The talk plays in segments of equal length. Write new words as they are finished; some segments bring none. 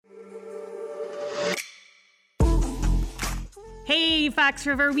Hey, Fox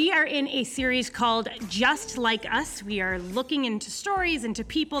River. We are in a series called Just Like Us. We are looking into stories, into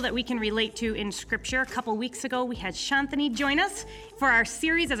people that we can relate to in Scripture. A couple weeks ago, we had Shanthani join us for our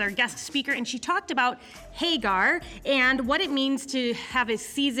series as our guest speaker, and she talked about Hagar and what it means to have a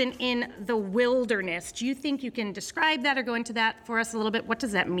season in the wilderness. Do you think you can describe that or go into that for us a little bit? What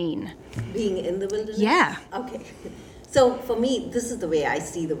does that mean? Being in the wilderness? Yeah. Okay. So for me, this is the way I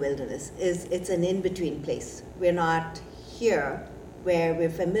see the wilderness, is it's an in-between place. We're not here where we're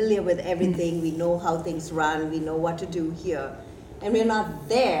familiar with everything, we know how things run, we know what to do here, and we're not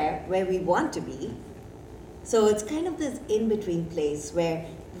there where we want to be. So it's kind of this in-between place where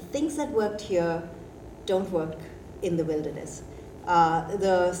the things that worked here don't work in the wilderness.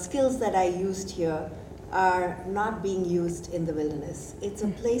 The skills that I used here are not being used in the wilderness. It's a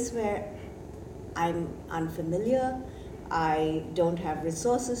place where I'm unfamiliar, I don't have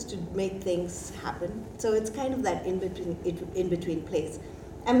resources to make things happen. So it's kind of that in-between place.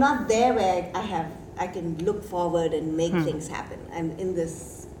 I'm not there where I can look forward and make things happen. I'm in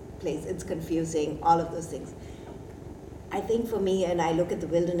this place. It's confusing, all of those things. I think for me, and I look at the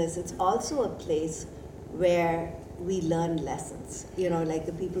wilderness, it's also a place where we learn lessons. You know, like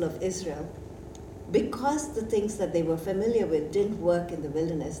the people of Israel. Because the things that they were familiar with didn't work in the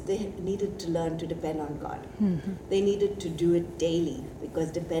wilderness, they needed to learn to depend on God. Mm-hmm. They needed to do it daily because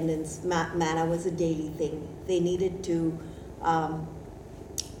dependence, manna was a daily thing. They needed to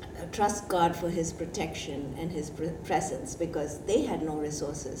trust God for His protection and His presence because they had no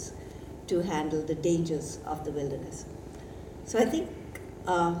resources to handle the dangers of the wilderness. So I think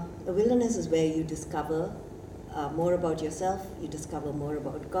the wilderness is where you discover more about yourself, you discover more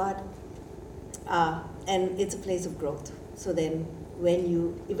about God. And it's a place of growth. So then when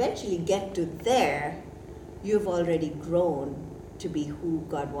you eventually get to there, you've already grown to be who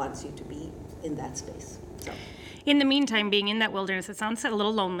God wants you to be in that space. So. In the meantime, being in that wilderness, it sounds a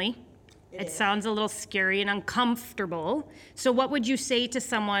little lonely. It sounds a little scary and uncomfortable. So what would you say to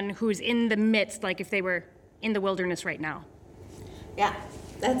someone who's in the midst, like if they were in the wilderness right now? Yeah.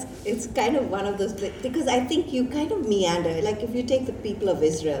 It's kind of one of those, because I think you kind of meander, like if you take the people of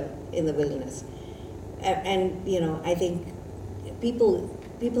Israel in the wilderness, and you know, I think people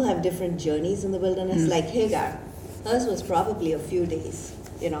have different journeys in the wilderness, like Hagar, hers was probably a few days,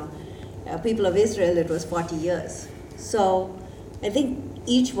 you know. People of Israel, it was 40 years. So I think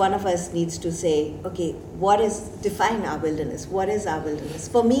each one of us needs to say, okay, define our wilderness? What is our wilderness?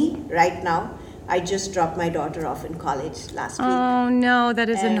 For me, right now, I just dropped my daughter off in college last week. Oh no, that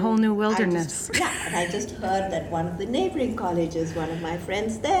is a whole new wilderness. And I just heard that one of the neighboring colleges, one of my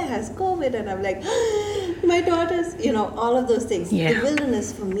friends there has COVID, and I'm like, my daughter's, you know, all of those things. Yeah. The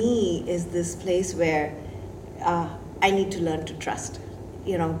wilderness for me is this place where I need to learn to trust.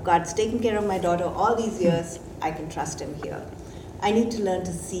 You know, God's taken care of my daughter all these years, I can trust Him here. I need to learn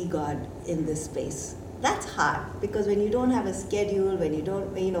to see God in this space. That's hard because when you don't have a schedule,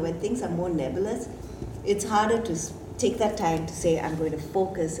 when things are more nebulous, it's harder to take that time to say, I'm going to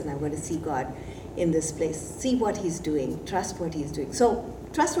focus and I'm going to see God in this place. See what He's doing, trust what He's doing. So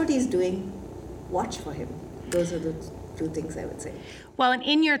trust what He's doing, watch for Him. Those are the two things I would say. Well, and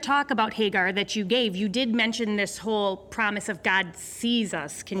in your talk about Hagar that you gave, you did mention this whole promise of God sees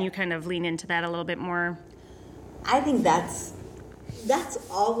us. Can you kind of lean into that a little bit more? I think that's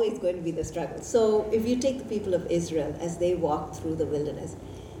always going to be the struggle. So if you take the people of Israel as they walked through the wilderness,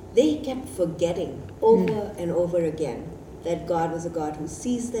 they kept forgetting over and over again that God was a God who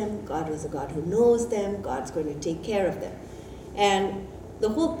sees them, God was a God who knows them, God's going to take care of them. And the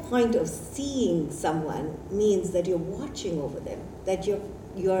whole point of seeing someone means that you're watching over them, that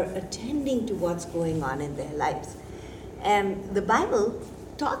you're attending to what's going on in their lives. And the Bible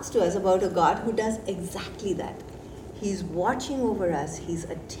talks to us about a God who does exactly that. He's watching over us. He's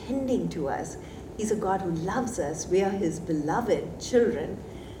attending to us. He's a God who loves us. We are His beloved children.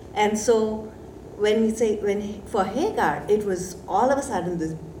 And so for Hagar, it was all of a sudden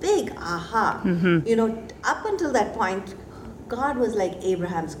this big aha. Mm-hmm. You know, up until that point, God was like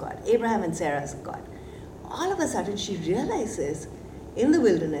Abraham's God, Abraham and Sarah's God. All of a sudden, she realizes in the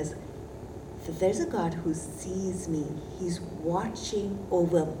wilderness that there's a God who sees me. He's watching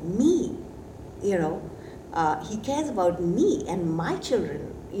over me, you know. He cares about me and my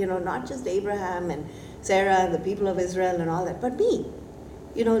children, you know, not just Abraham and Sarah and the people of Israel and all that, but me.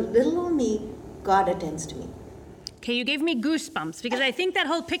 You know, little old me, God attends to me. Okay, you gave me goosebumps because I think that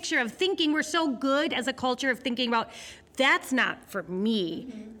whole picture of thinking we're so good as a culture of thinking about that's not for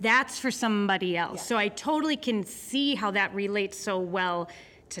me, that's for somebody else. Yeah. So I totally can see how that relates so well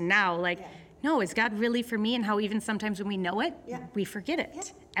to now. Like, no, is God really for me? And how even sometimes when we know it, we forget it. Yeah.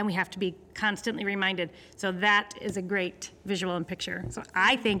 and we have to be constantly reminded. So that is a great visual and picture. So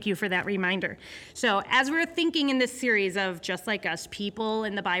I thank you for that reminder. So as we're thinking in this series of Just Like Us, people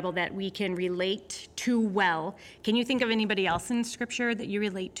in the Bible that we can relate to well, can you think of anybody else in Scripture that you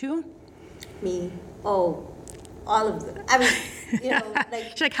relate to? Me. Oh, all of them. I mean,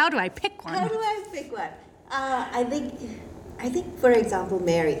 like... She's like, how do I pick one? How do I pick one? I think, for example,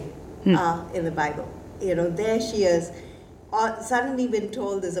 Mary in the Bible. There she is, suddenly been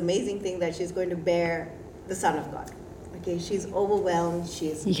told this amazing thing that she's going to bear the Son of God. Okay, she's overwhelmed.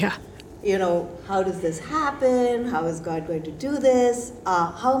 She's, how does this happen? How is God going to do this?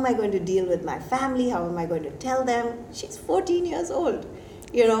 How am I going to deal with my family? How am I going to tell them? She's 14 years old,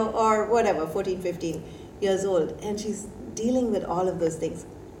 or whatever, 14, 15 years old. And she's dealing with all of those things.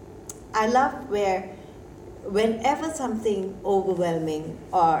 I love whenever something overwhelming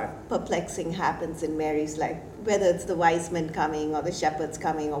or perplexing happens in Mary's life, whether it's the wise men coming or the shepherds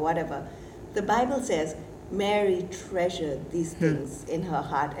coming or whatever, the Bible says Mary treasured these things in her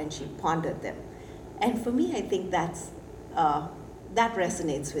heart and she pondered them. And for me, I think that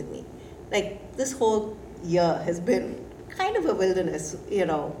resonates with me. Like, this whole year has been kind of a wilderness,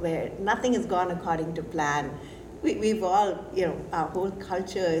 where nothing has gone according to plan. We've all, our whole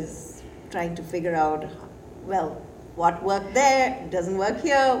culture is trying to figure out, well, what worked there doesn't work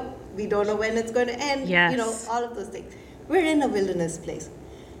here. We don't know when it's going to end. Yes. All of those things. We're in a wilderness place.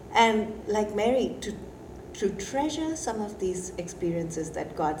 And like Mary, to treasure some of these experiences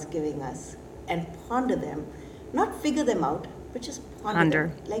that God's giving us and ponder them, not figure them out, but just ponder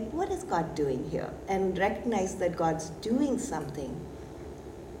them. Like, what is God doing here? And recognize that God's doing something,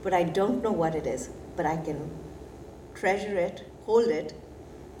 but I don't know what it is, but I can treasure it, hold it,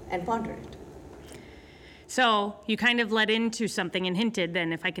 and ponder it. So you kind of led into something and hinted,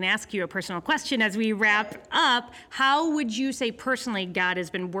 then if I can ask you a personal question as we wrap up, how would you say personally God has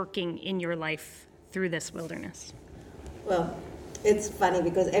been working in your life through this wilderness? Well, it's funny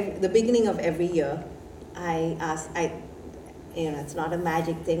because the beginning of every year, I ask, it's not a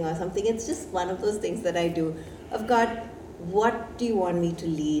magic thing or something, it's just one of those things that I do, of God, what do you want me to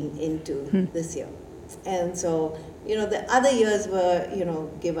lean into this year? And so, the other years were,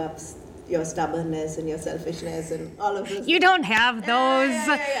 give up your stubbornness and your selfishness and all of those. You don't have those.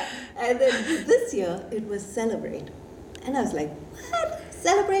 Yeah. And then this year, it was celebrate. And I was like, what?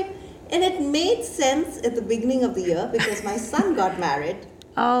 Celebrate? And it made sense at the beginning of the year because my son got married.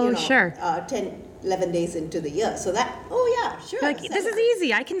 Oh, sure. 11 days into the year. So that, sure. Like, this is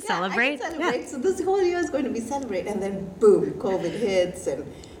easy. I can celebrate. I can celebrate. Yeah. So this whole year is going to be celebrate. And then boom, COVID hits and,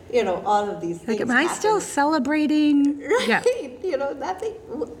 all of these things. Like, am I still celebrating? Right. Yeah. Nothing.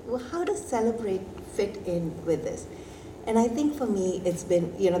 How does celebrate fit in with this? And I think for me, it's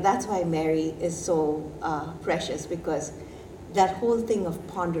been, that's why Mary is so precious, because that whole thing of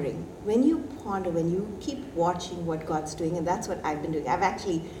pondering, when you ponder, when you keep watching what God's doing, and that's what I've been doing. I've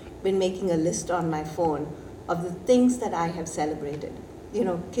actually been making a list on my phone of the things that I have celebrated.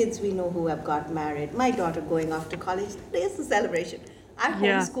 Kids we know who have got married, my daughter going off to college, there's a celebration. I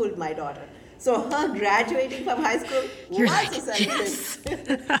homeschooled my daughter. So her graduating from high school was a celebration.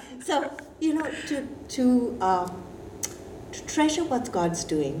 Yes. So, to treasure what God's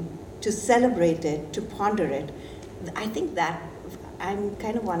doing, to celebrate it, to ponder it, I think that I'm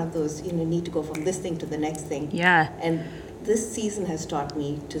kind of one of those, need to go from this thing to the next thing. Yeah. And this season has taught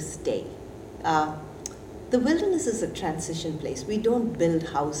me to stay. The wilderness is a transition place. We don't build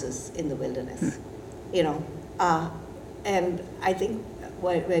houses in the wilderness, and I think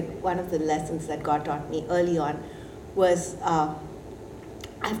one of the lessons that God taught me early on was,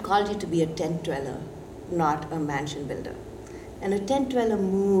 I've called you to be a tent dweller, not a mansion builder. And a tent dweller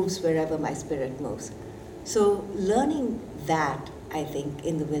moves wherever my spirit moves. So learning that, I think,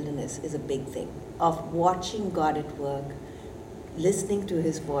 in the wilderness is a big thing, of watching God at work, listening to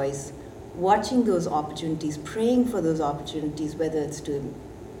his voice, watching those opportunities, praying for those opportunities, whether it's to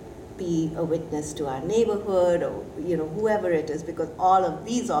be a witness to our neighborhood or whoever it is, because all of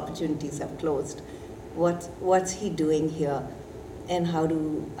these opportunities have closed. What's he doing here, and how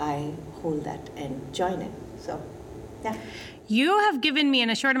do I hold that and join it? So, yeah. You have given me in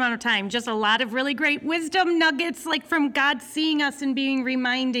a short amount of time just a lot of really great wisdom nuggets, like from God seeing us and being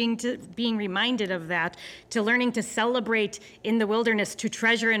reminded of that, to learning to celebrate in the wilderness, to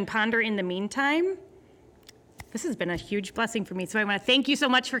treasure and ponder in the meantime. This has been a huge blessing for me. So I want to thank you so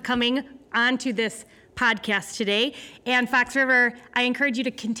much for coming on to this podcast today. And Fox River, I encourage you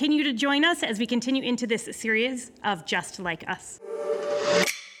to continue to join us as we continue into this series of Just Like Us.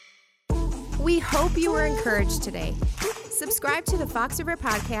 We hope you were encouraged today. Subscribe to the Fox River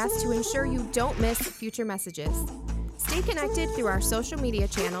Podcast to ensure you don't miss future messages. Stay connected through our social media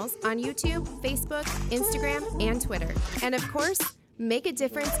channels on YouTube, Facebook, Instagram, and Twitter. And of course, make a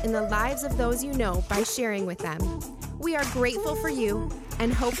difference in the lives of those you know by sharing with them. We are grateful for you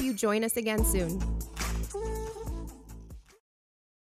and hope you join us again soon.